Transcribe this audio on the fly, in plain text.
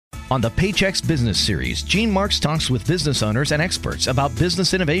On the Paychex Business Series, Gene Marks talks with business owners and experts about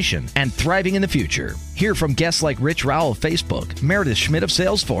business innovation and thriving in the future. Hear from guests like Rich Rowell of Facebook, Meredith Schmidt of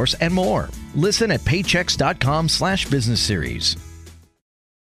Salesforce, and more. Listen at paychex.com/business series.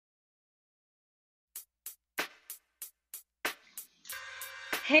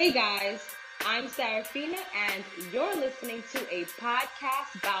 Hey guys, I'm Sarafina, and you're listening to a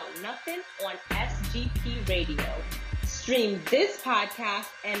podcast about nothing on SGP Radio. Stream this podcast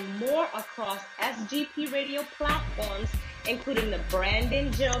and more across SGP Radio platforms, including the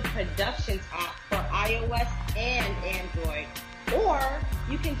Brandon Jill Productions app for iOS and Android. Or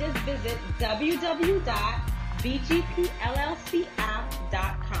you can just visit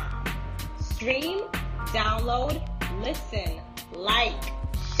www.bgpllcapp.com. Stream, download, listen, like,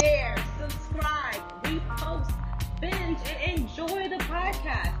 share, subscribe, repost, binge, and enjoy the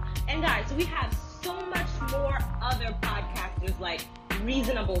podcast. And guys, we have so much more other podcasters like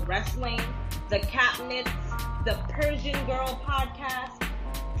Reasonable Wrestling, The Capnets, The Persian Girl Podcast,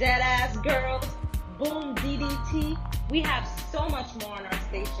 Deadass Girls, Boom DDT. We have so much more on our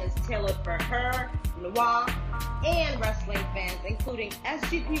stations tailored for her, noir, and wrestling fans, including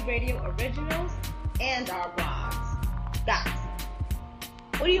SGP Radio Originals and our blogs. Guys,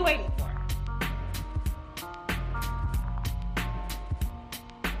 what are you waiting for?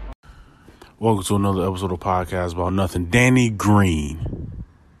 Welcome to another episode of Podcast About Nothing. Danny Green,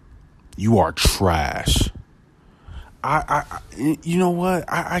 you are trash. You know what?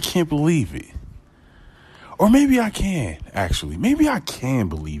 I can't believe it. Or maybe I can, actually. Maybe I can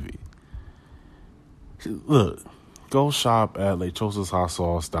believe it. Look, go shop at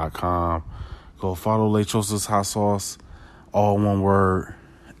LechosasHotSauce.com. Go follow Lechosas Hot Sauce, all one word,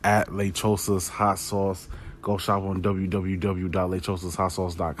 at Lechosas Hot Sauce. Go shop on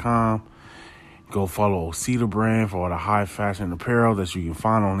www.lechosashotsauce.com. Go follow Cedar Brand for all the high fashion apparel that you can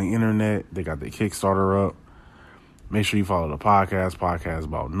find on the internet. They got their Kickstarter up. Make sure you follow the Podcast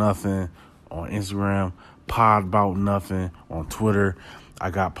About Nothing on Instagram, Pod About Nothing on Twitter.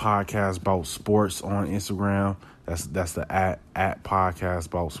 I got Podcast About Sports on Instagram. That's the at Podcast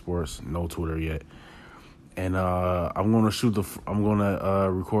About Sports. No Twitter yet. And I'm gonna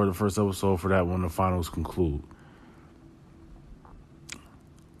record the first episode for that when the finals conclude.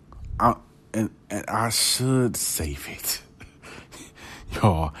 And I should save it.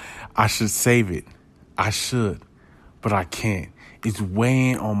 Y'all, I should save it. I should. But I can't. It's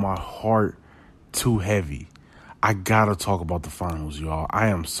weighing on my heart too heavy. I gotta talk about the finals, y'all. I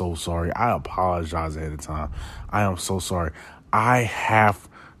am so sorry. I apologize ahead of time. I am so sorry. I have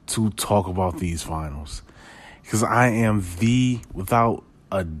to talk about these finals. Because I am without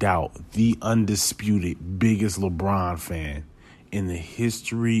a doubt, the undisputed biggest LeBron fan in the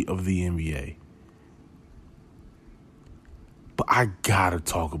history of the NBA. But I gotta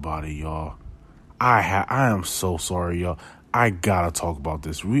talk about it, y'all. I am so sorry, y'all. I gotta talk about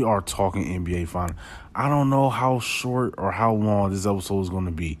this. We are talking NBA Finals. I don't know how short or how long this episode is going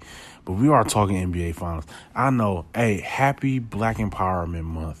to be, but we are talking NBA Finals. I know, hey, happy Black Empowerment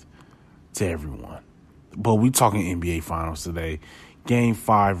Month to everyone. But we talking NBA Finals today. Game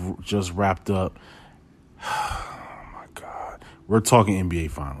 5 just wrapped up. We're talking NBA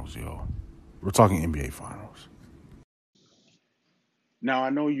Finals, yo. We're talking NBA Finals. Now, I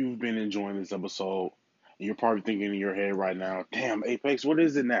know you've been enjoying this episode, and you're probably thinking in your head right now, damn, Apex, what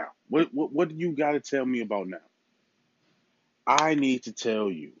is it now? What do you got to tell me about now? I need to tell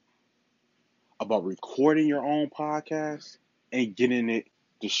you about recording your own podcast and getting it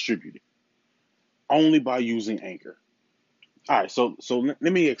distributed only by using Anchor. All right, so let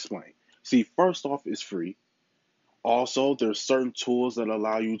me explain. See, first off, it's free. Also, there's certain tools that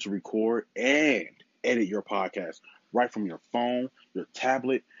allow you to record and edit your podcast right from your phone, your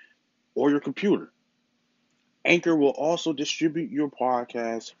tablet, or your computer. Anchor will also distribute your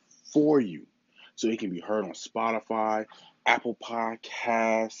podcast for you, so it can be heard on Spotify, Apple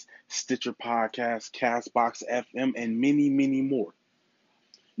Podcasts, Stitcher Podcasts, Castbox FM, and many, many more.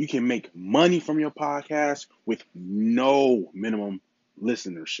 You can make money from your podcast with no minimum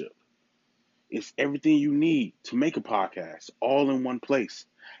listenership. It's everything you need to make a podcast all in one place,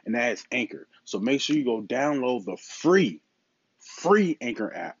 and that is Anchor. So make sure you go download the free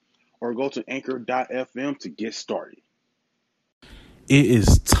Anchor app or go to anchor.fm to get started. It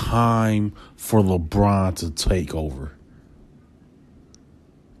is time for LeBron to take over.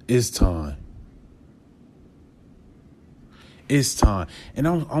 It's time. It's time. And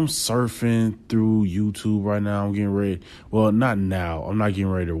I'm surfing through YouTube right now. I'm getting ready. Well, not now. I'm not getting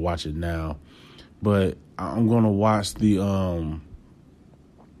ready to watch it now. But I'm going to watch the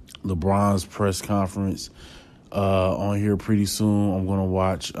LeBron's press conference on here pretty soon. I'm gonna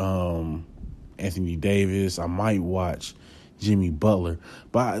watch Anthony Davis. I might watch Jimmy Butler,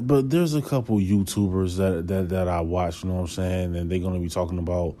 but there's a couple YouTubers that I watch. You know what I'm saying? And they're gonna be talking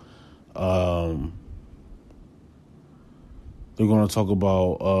about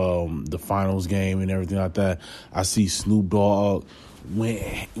the finals game and everything like that. I see Snoop Dogg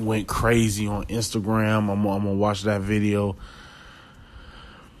went crazy on Instagram. I'm gonna watch that video.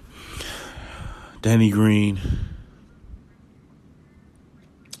 Danny Green,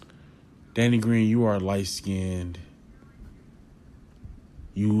 you are light-skinned.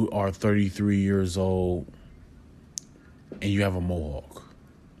 You are 33 years old, and you have a mohawk.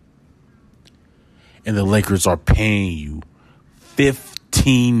 And the Lakers are paying you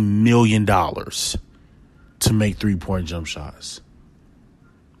 $15 million to make three-point jump shots.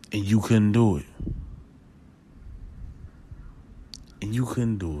 And you couldn't do it.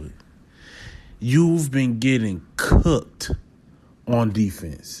 You've been getting cooked on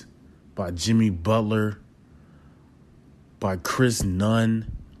defense by Jimmy Butler, by Chris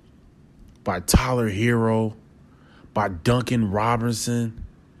Nunn, by Tyler Hero, by Duncan Robinson.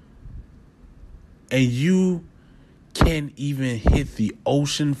 And you can't even hit the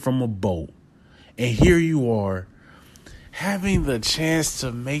ocean from a boat. And here you are having the chance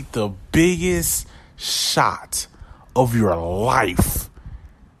to make the biggest shot of your life.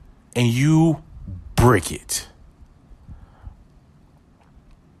 And you brick it.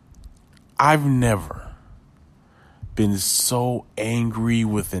 I've never been so angry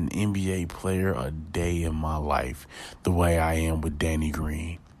with an NBA player a day in my life the way I am with Danny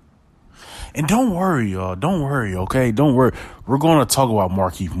Green. And don't worry, y'all. Don't worry, okay? Don't worry. We're going to talk about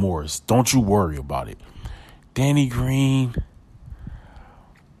Markieff Morris. Don't you worry about it. Danny Green,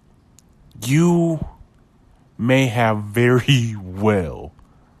 you may have very well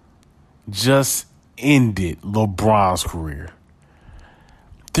just ended LeBron's career.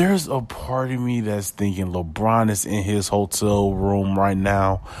 There's a part of me that's thinking LeBron is in his hotel room right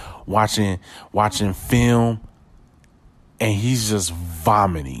now watching film, and he's just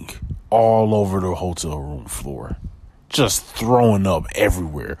vomiting all over the hotel room floor. Just throwing up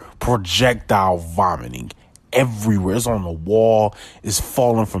everywhere. Projectile vomiting everywhere. It's on the wall. It's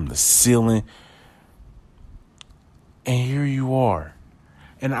falling from the ceiling. And here you are.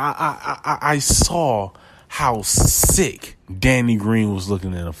 And I saw how sick Danny Green was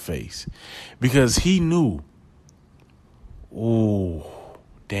looking in the face. Because he knew, oh,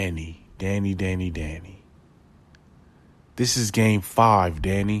 Danny. This is game 5,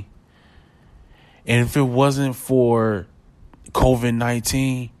 Danny. And if it wasn't for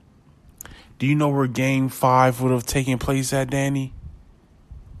COVID-19, do you know where game 5 would have taken place at, Danny?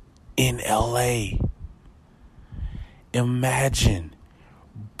 In LA. Imagine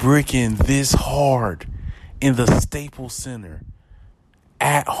bricking this hard in the Staples Center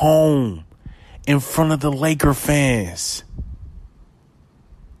at home in front of the Laker fans.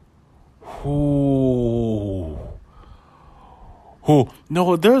 Ooh.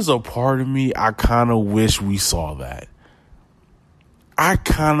 No, there's a part of me I kind of wish we saw that. I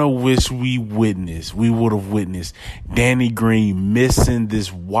kind of wish we would have witnessed Danny Green missing this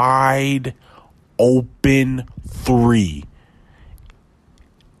wide open 3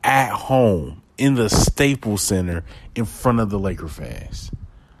 at home in the Staples Center in front of the Laker fans.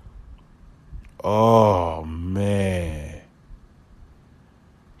 Oh, man.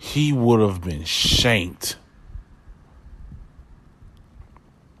 He would have been shanked.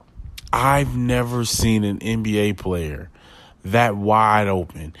 I've never seen an NBA player that wide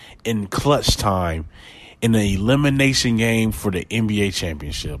open in clutch time in an elimination game for the NBA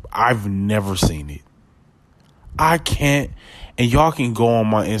championship. I've never seen it. I can't. And y'all can go on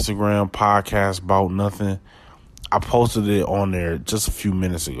my Instagram podcast about nothing. I posted it on there just a few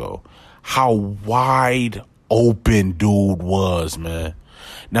minutes ago. How wide open dude was, man.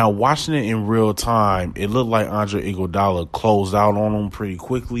 Now, watching it in real time, it looked like Andre Iguodala closed out on him pretty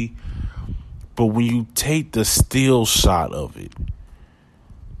quickly. But when you take the still shot of it,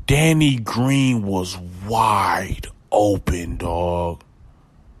 Danny Green was wide open, dog.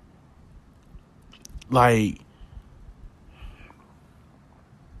 Like,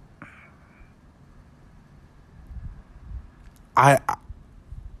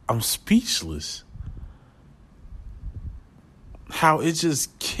 I'm speechless. How it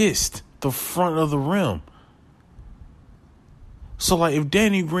just kissed the front of the rim. So, like, if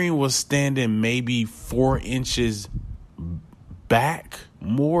Danny Green was standing maybe 4 inches back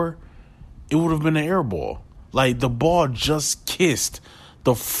more, it would have been an air ball. Like, the ball just kissed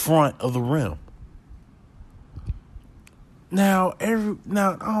the front of the rim. Now I don't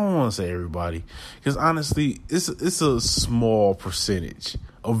want to say everybody, because honestly, it's a small percentage,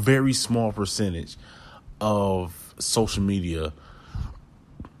 a very small percentage of social media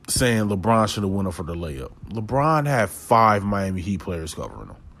saying LeBron should have went up for the layup. LeBron had 5 Miami Heat players covering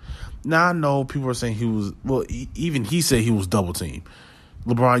him. Now I know people are saying even he said he was double teamed.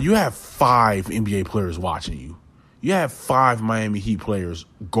 LeBron, you have 5 NBA players watching you. You have 5 Miami Heat players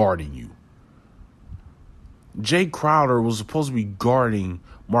guarding you. Jay Crowder was supposed to be guarding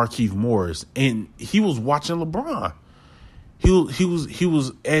Markieff Morris, and he was watching LeBron. He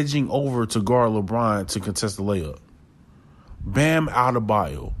was edging over to guard LeBron to contest the layup. Bam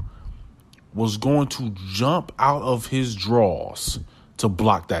Adebayo was going to jump out of his draws to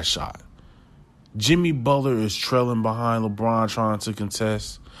block that shot. Jimmy Butler is trailing behind LeBron trying to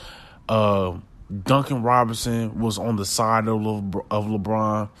contest. Duncan Robinson was on the side of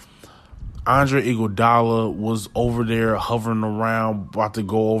LeBron. Andre Iguodala was over there hovering around, about to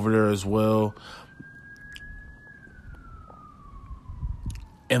go over there as well.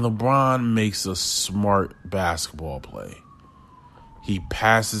 And LeBron makes a smart basketball play. He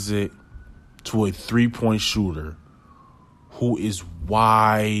passes it to a 3-point shooter who is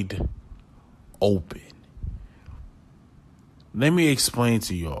wide open. Let me explain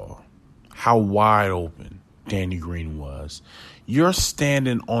to y'all how wide open Danny Green was. You're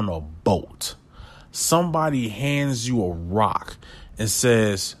standing on a boat. Somebody hands you a rock and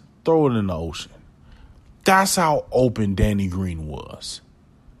says, throw it in the ocean. That's how open Danny Green was.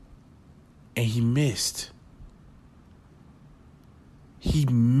 And he missed. He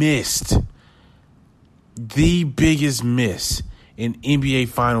missed the biggest miss in NBA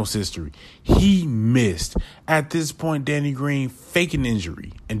Finals history. He missed. At this point, Danny Green fake an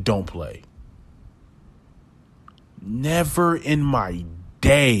injury and don't play. Never in my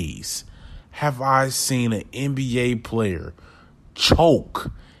days have I seen an NBA player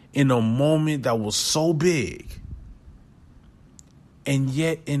choke in a moment that was so big, and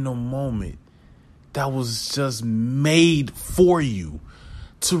yet in a moment that was just made for you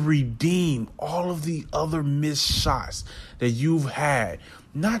to redeem all of the other missed shots that you've had,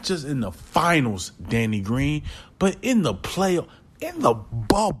 not just in the finals, Danny Green, but in the playoff, in the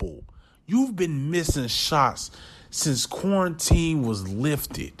bubble. You've been missing shots since quarantine was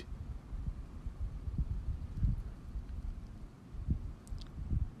lifted.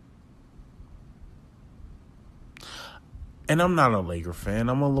 And I'm not a Laker fan.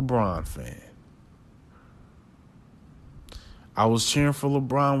 I'm a LeBron fan. I was cheering for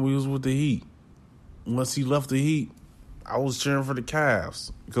LeBron when he was with the Heat. Once he left the Heat, I was cheering for the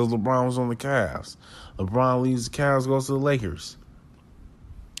Cavs because LeBron was on the Cavs. LeBron leaves the Cavs, goes to the Lakers.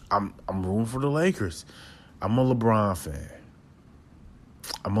 I'm rooting for the Lakers. I'm a LeBron fan.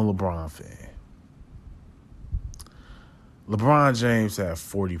 LeBron James had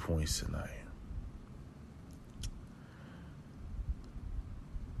 40 points tonight.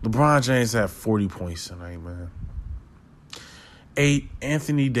 Man. 8,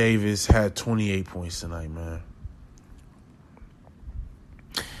 Anthony Davis had 28 points tonight, man.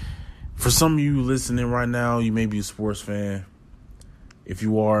 For some of you listening right now, you may be a sports fan. If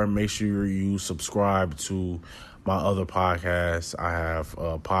you are, make sure you subscribe to my other podcast. I have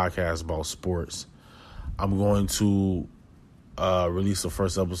a podcast about sports. I'm going to release the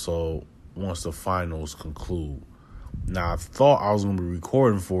first episode once the finals conclude. Now, I thought I was going to be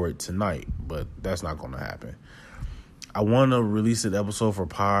recording for it tonight, but that's not going to happen. I want to release an episode for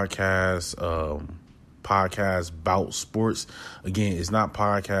podcast about sports. Again, it's not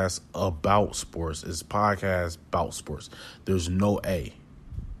podcast about sports. It's podcast about sports. There's no A.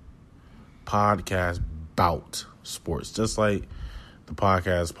 Podcast about sports. Just like the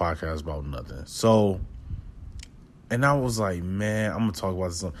podcast about nothing. So, and I was like, man, I'm going to talk about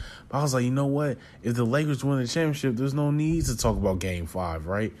this. But I was like, you know what? If the Lakers win the championship, there's no need to talk about Game 5,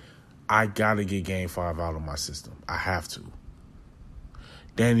 right? I got to get Game 5 out of my system. I have to.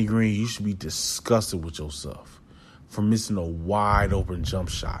 Danny Green, you should be disgusted with yourself for missing a wide open jump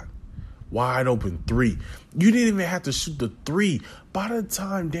shot. Wide open 3. You didn't even have to shoot the 3. By the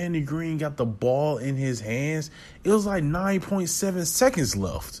time Danny Green got the ball in his hands, it was like 9.7 seconds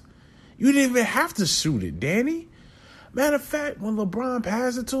left. You didn't even have to shoot it, Danny. Matter of fact, when LeBron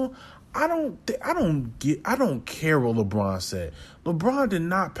passed it to him, I don't care what LeBron said. LeBron did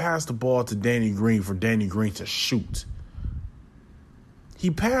not pass the ball to Danny Green for Danny Green to shoot.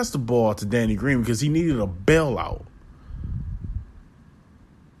 He passed the ball to Danny Green because he needed a bailout.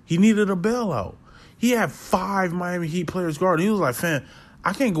 He had 5 Miami Heat players guarding. He was like, fam,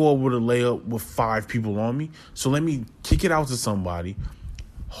 I can't go over the layup with 5 people on me, so let me kick it out to somebody,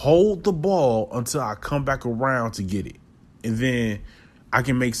 hold the ball until I come back around to get it. and then I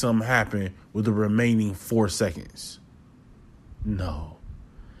can make something happen with the remaining 4 seconds. No,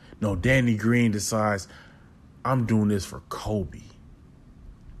 Danny Green decides, I'm doing this for Kobe.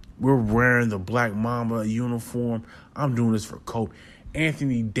 We're wearing the Black Mamba uniform. I'm doing this for Kobe.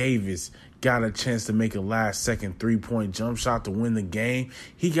 Anthony Davis got a chance to make a last-second 3-point jump shot to win the game.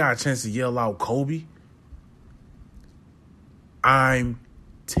 He got a chance to yell out Kobe. I'm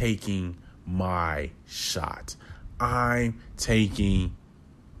taking my shot. I'm taking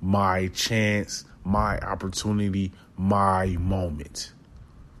my chance, my opportunity, my moment.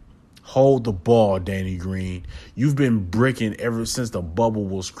 Hold the ball, Danny Green. You've been bricking ever since the bubble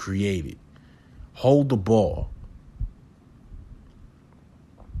was created. Hold the ball.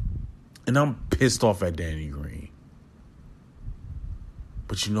 And I'm pissed off at Danny Green.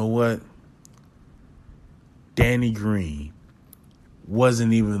 But you know what? Danny Green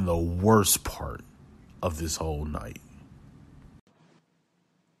wasn't even the worst part of this whole night.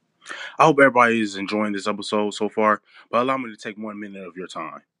 I hope everybody is enjoying this episode so far, but allow me to take 1 minute of your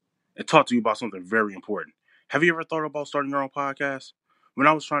time and talk to you about something very important. Have you ever thought about starting your own podcast? When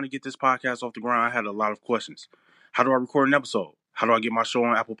I was trying to get this podcast off the ground, I had a lot of questions. How do I record an episode? How do I get my show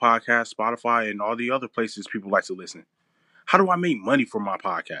on Apple Podcasts, Spotify, and all the other places people like to listen? How do I make money from my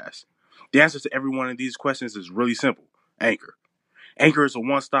podcast? The answer to every one of these questions is really simple. Anchor. Anchor is a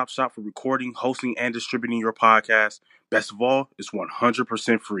one-stop shop for recording, hosting, and distributing your podcast. Best of all, it's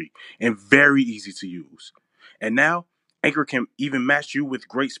 100% free and very easy to use. And now, Anchor can even match you with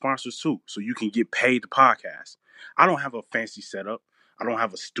great sponsors too, so you can get paid to podcast. I don't have a fancy setup. I don't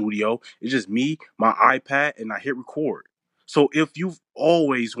have a studio. It's just me, my iPad, and I hit record. So if you've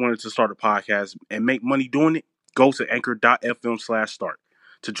always wanted to start a podcast and make money doing it, go to anchor.fm/start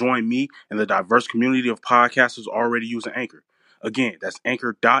to join me and the diverse community of podcasters already using Anchor. Again, that's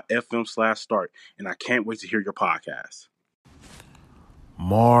anchor.fm/start, and I can't wait to hear your podcast.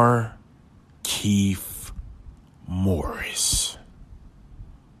 Markieff Morris.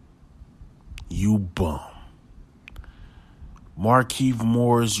 You bum. Markieff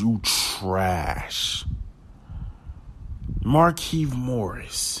Morris, you trash. Markieff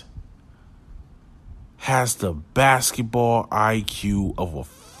Morris has the basketball IQ of a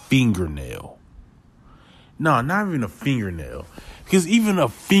fingernail. No, not even a fingernail. Because even a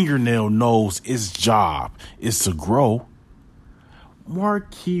fingernail knows its job is to grow.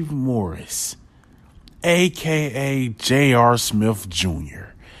 Markieff Morris, a.k.a. J.R. Smith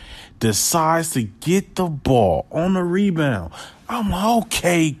Jr., decides to get the ball on the rebound. I'm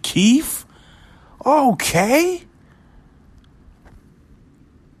okay, Keith. Okay.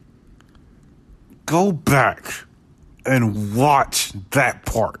 Go back and watch that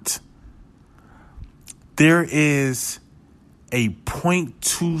part. There is a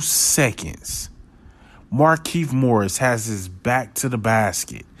 0.2 seconds. Markieff Morris has his back to the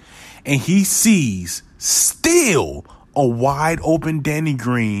basket, and he sees still a wide open Danny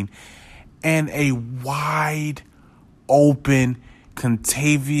Green and a wide open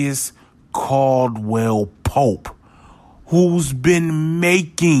Contavious Caldwell Pope, who's been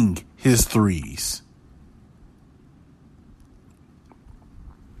making his threes.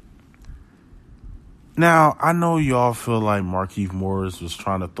 Now, I know y'all feel like Markieff Morris was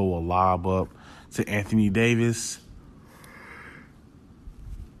trying to throw a lob up to Anthony Davis.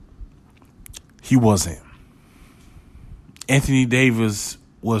 He wasn't. Anthony Davis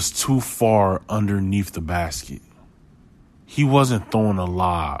was too far underneath the basket. He wasn't throwing a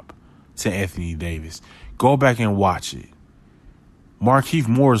lob to Anthony Davis. Go back and watch it. Markieff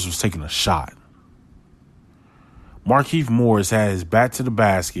Morris was taking a shot. Markieff Morris had his back to the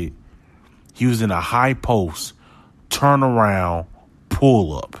basket. He was in a high post, turn around,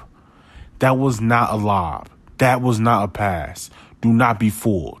 pull up. That was not a lob. That was not a pass. Do not be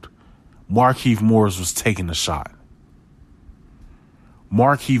fooled. Markieff Morris was taking a shot.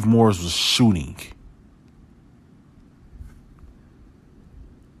 Markieff Morris was shooting.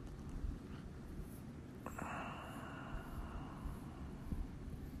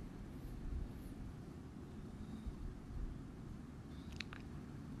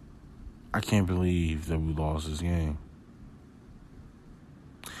 I can't believe that we lost this game.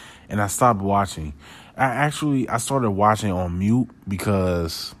 And I stopped watching. I started watching on mute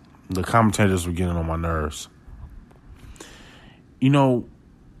because the commentators were getting on my nerves. You know,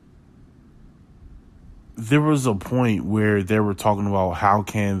 there was a point where they were talking about how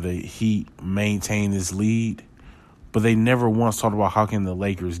can the Heat maintain this lead, but they never once talked about how can the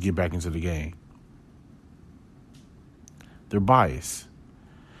Lakers get back into the game. They're biased.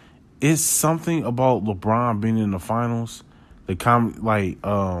 It's something about LeBron being in the finals.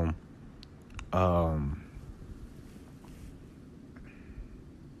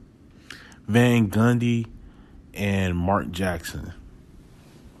 Van Gundy, and Mark Jackson.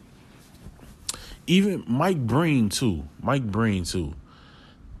 Even Mike Breen too.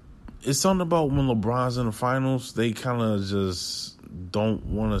 It's something about when LeBron's in the finals, they kind of just don't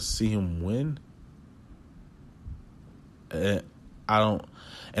want to see him win. And I'm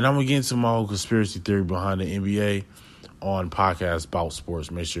going to get into my whole conspiracy theory behind the NBA on Podcast About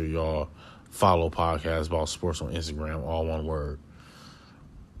Sports. Make sure y'all follow Podcast About Sports on Instagram, all one word.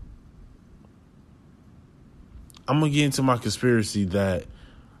 I'm going to get into my conspiracy that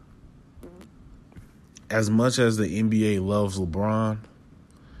as much as the NBA loves LeBron,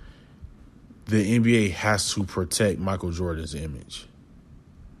 the NBA has to protect Michael Jordan's image.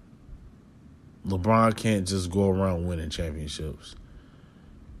 LeBron can't just go around winning championships.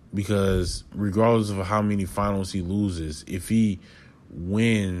 Because regardless of how many finals he loses, if he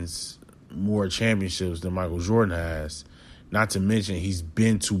wins more championships than Michael Jordan has, not to mention he's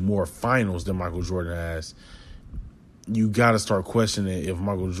been to more finals than Michael Jordan has, you got to start questioning if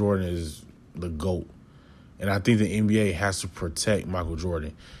Michael Jordan is the GOAT. And I think the NBA has to protect Michael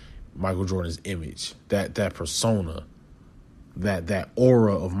Jordan's image, that persona, that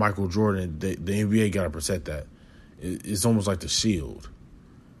aura of Michael Jordan. The NBA got to protect that. It's almost like the shield.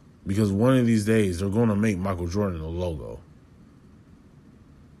 Because one of these days, they're going to make Michael Jordan a logo.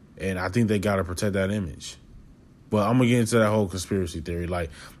 And I think they got to protect that image. But I'm going to get into that whole conspiracy theory.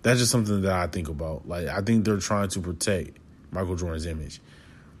 Like, that's just something that I think about. Like, I think they're trying to protect Michael Jordan's image.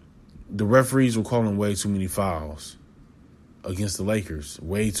 The referees were calling way too many fouls against the Lakers.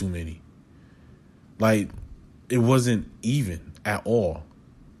 Way too many. Like, it wasn't even at all.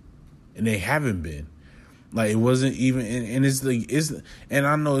 And they haven't been. Like, it wasn't even, and and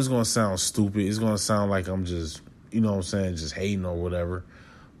I know it's going to sound stupid. It's going to sound like I'm just, you know what I'm saying, just hating or whatever.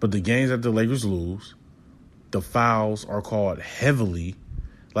 But the games that the Lakers lose, the fouls are called heavily,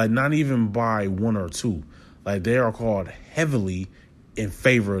 like not even by one or two. Like, they are called heavily in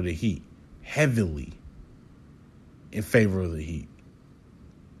favor of the Heat. Heavily in favor of the Heat.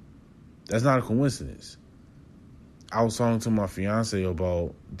 That's not a coincidence. I was talking to my fiance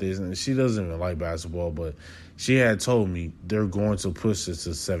about this, and she doesn't even like basketball, but she had told me they're going to push this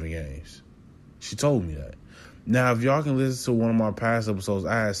to 7 games. She told me that. Now, if y'all can listen to one of my past episodes,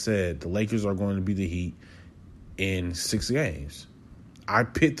 I had said the Lakers are going to beat the Heat in 6 games. I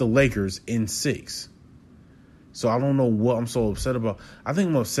picked the Lakers in 6. So I don't know what I'm so upset about. I think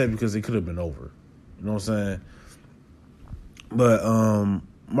I'm upset because it could have been over. You know what I'm saying? But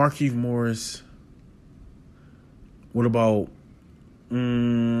Markieff Morris, what about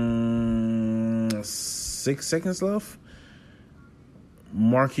 6 seconds left?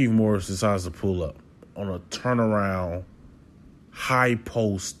 Markieff Morris decides to pull up on a turnaround, high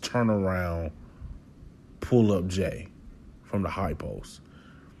post turnaround, pull up J from the high post.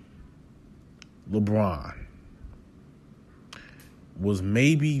 LeBron was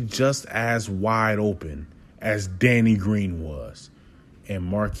maybe just as wide open as Danny Green was, and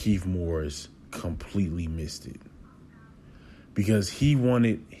Markieff Morris completely missed it. Because he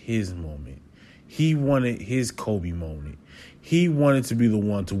wanted his moment. He wanted his Kobe moment. He wanted to be the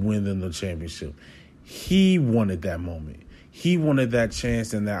one to win them the championship. He wanted that moment. He wanted that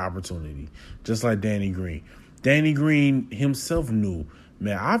chance and that opportunity, just like Danny Green. Danny Green himself knew,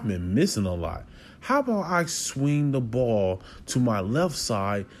 man, I've been missing a lot. How about I swing the ball to my left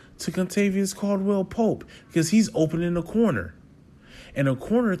side to Kentavious Caldwell-Pope, because he's open in the corner. And a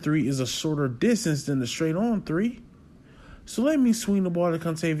corner three is a shorter distance than the straight-on three. So let me swing the ball to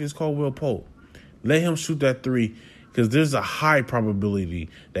Kentavious Caldwell-Pope. Let him shoot that three, because there's a high probability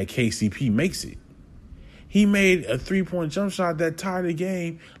that KCP makes it. He made a three-point jump shot that tied the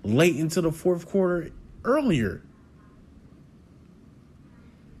game late into the fourth quarter earlier.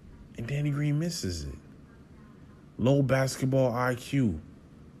 And Danny Green misses it. Low basketball IQ.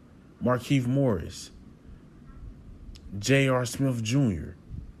 Markieff Morris. J.R. Smith Jr.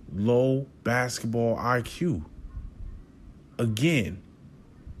 Low basketball IQ. Again,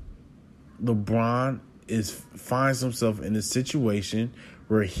 LeBron finds himself in a situation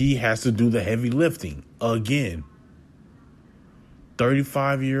where he has to do the heavy lifting again.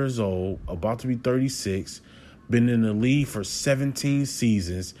 35 years old, about to be 36, been in the league for 17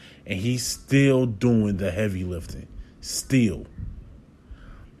 seasons, and he's still doing the heavy lifting. Still.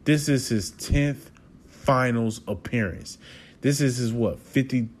 This is his 10th finals appearance. This is his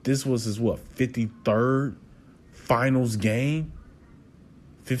 53rd finals game?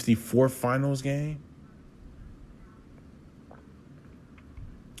 54th finals game?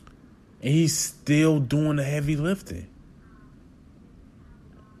 And he's still doing the heavy lifting.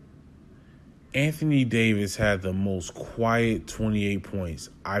 Anthony Davis had the most quiet 28 points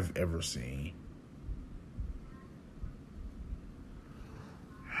I've ever seen.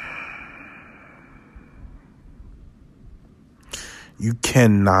 You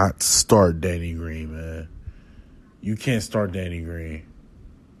cannot start Danny Green, man. You can't start Danny Green.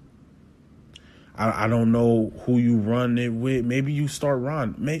 I don't know who you run it with. Maybe you start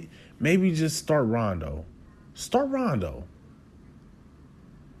Rondo. Maybe just start Rondo. Start Rondo.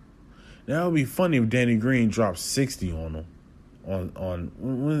 Now it would be funny if Danny Green dropped 60 on him. On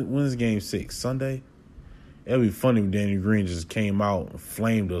when's game 6? Sunday? It would be funny if Danny Green just came out and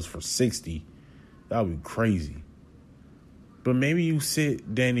flamed us for 60. That would be crazy. But maybe you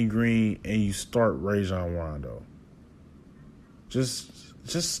sit Danny Green and you start Rajon Rondo. Just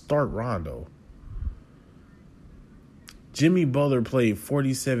start Rondo. Jimmy Butler played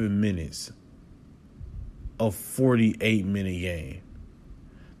 47 minutes of 48-minute game.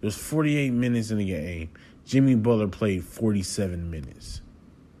 There's 48 minutes in the game. Jimmy Butler played 47 minutes.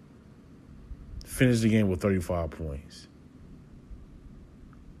 Finished the game with 35 points.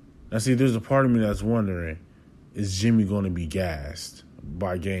 Now, see, there's a part of me that's wondering, is Jimmy going to be gassed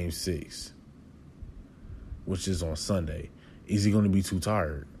by game 6, which is on Sunday? Is he going to be too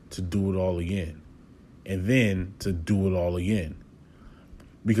tired to do it all again? And then to do it all again?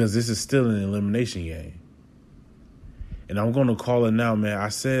 Because this is still an elimination game. And I'm going to call it now, man. I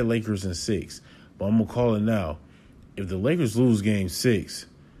said Lakers in 6, but I'm going to call it now. If the Lakers lose game 6,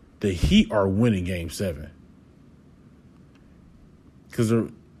 the Heat are winning game 7. Because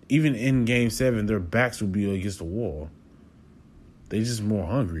even in game 7, their backs will be against the wall. They're just more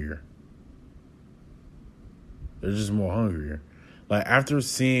hungrier. They're just more hungrier. Like, after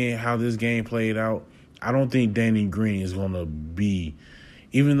seeing how this game played out, I don't think Danny Green is going to be,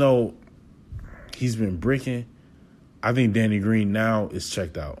 even though he's been bricking, I think Danny Green now is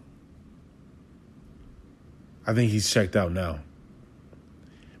checked out. I think he's checked out now.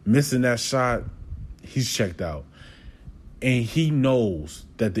 Missing that shot, he's checked out. And he knows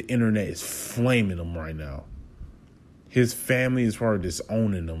that the internet is flaming him right now. His family is probably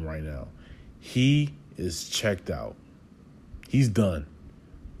disowning him right now. He is checked out. He's done.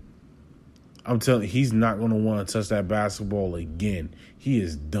 I'm telling you, he's not going to want to touch that basketball again. He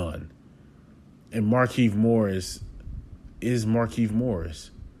is done. And Markieff Morris is Markieff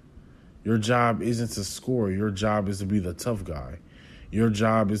Morris. Your job isn't to score. Your job is to be the tough guy. Your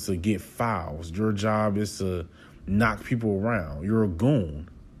job is to get fouls. Your job is to knock people around. You're a goon.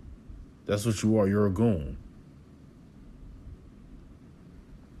 That's what you are. You're a goon.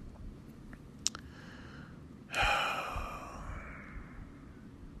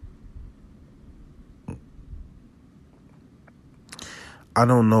 I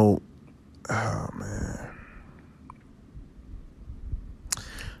don't know. Oh, man.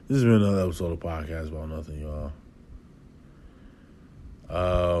 This has been another episode of Podcast About Nothing, y'all.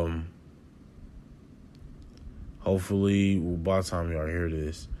 Hopefully, by the time y'all hear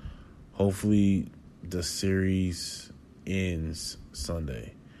this, hopefully the series ends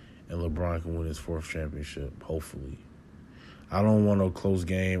Sunday and LeBron can win his 4th championship. Hopefully. I don't want a close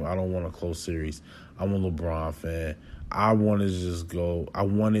game. I don't want a close series. I'm a LeBron fan. I want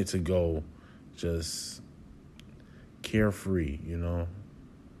it to go just carefree, you know?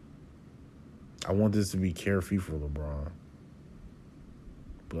 I want this to be carefree for LeBron.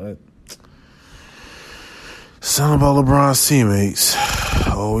 But something about LeBron's teammates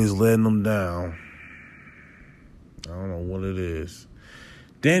always letting them down. I don't know what it is.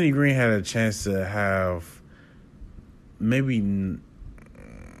 Danny Green had a chance to have Danny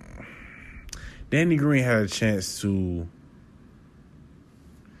Green had a chance to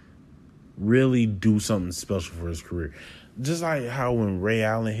really do something special for his career. Just like how when Ray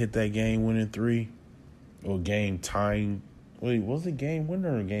Allen hit that game-winning 3, or game-tying. Wait, was it game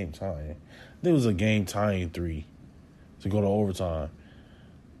winner or game tying? There was a game tying 3 to go to overtime.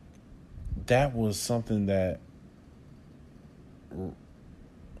 That was something that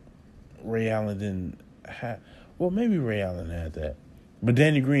Ray Allen didn't have. Well, maybe Ray Allen had that. But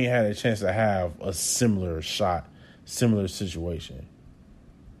Danny Green had a chance to have a similar shot, similar situation.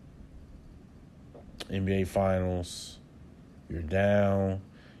 NBA Finals, you're down.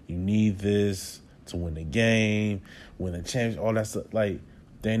 You need this to win the game, win the championship, all that stuff. Like,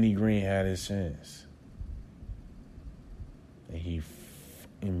 Danny Green had his chance. And he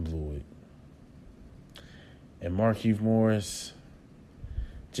blew it. And Markieff Morris,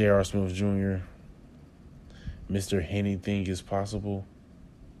 J.R. Smith Jr., Mr. Anything is Possible.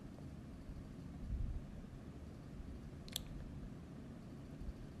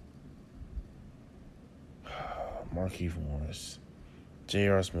 Markieff Morris,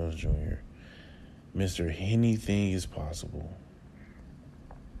 J.R. Smith Jr., Mr. Anything is possible.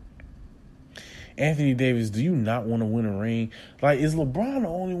 Anthony Davis, do you not want to win a ring? Like, is LeBron the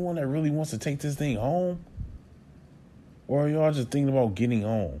only one that really wants to take this thing home? Or are y'all just thinking about getting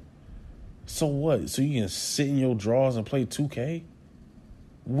home? So what? So you can sit in your drawers and play 2K?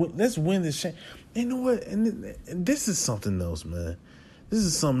 Let's win this shit. You know what? And this is something else, man. This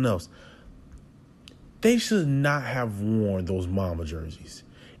is something else. They should not have worn those Mamba jerseys.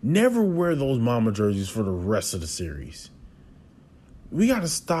 Never wear those Mamba jerseys for the rest of the series. We got to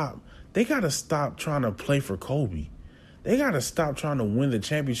stop. They got to stop trying to play for Kobe. They got to stop trying to win the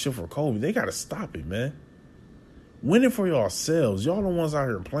championship for Kobe. They got to stop it, man. Win it for yourselves. Y'all the ones out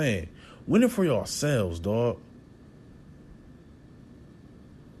here playing. Win it for yourselves, dog.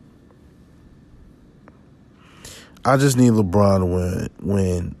 I just need LeBron to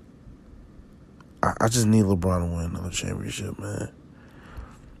win. I just need LeBron to win another championship, man.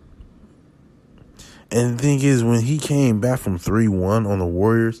 And the thing is, when he came back from 3-1 on the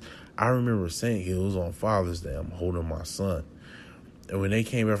Warriors, I remember saying, it was on Father's Day, I'm holding my son. And when they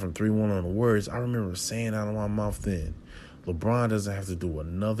came back from 3-1 on the Warriors, I remember saying out of my mouth then, LeBron doesn't have to do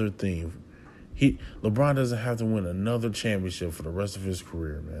another thing. LeBron doesn't have to win another championship for the rest of his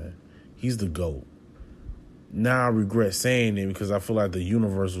career, man. He's the GOAT. Now I regret saying it because I feel like the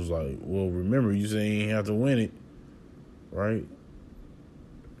universe was like, well, remember, you said you ain't have to win it, right?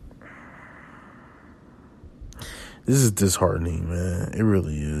 This is disheartening, man. It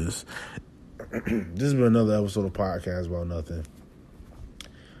really is. This has been another episode of Podcast About Nothing.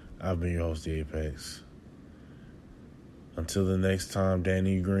 I've been your host, The Apex. Until the next time,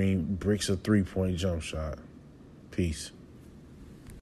 Danny Green breaks a 3-point jump shot. Peace.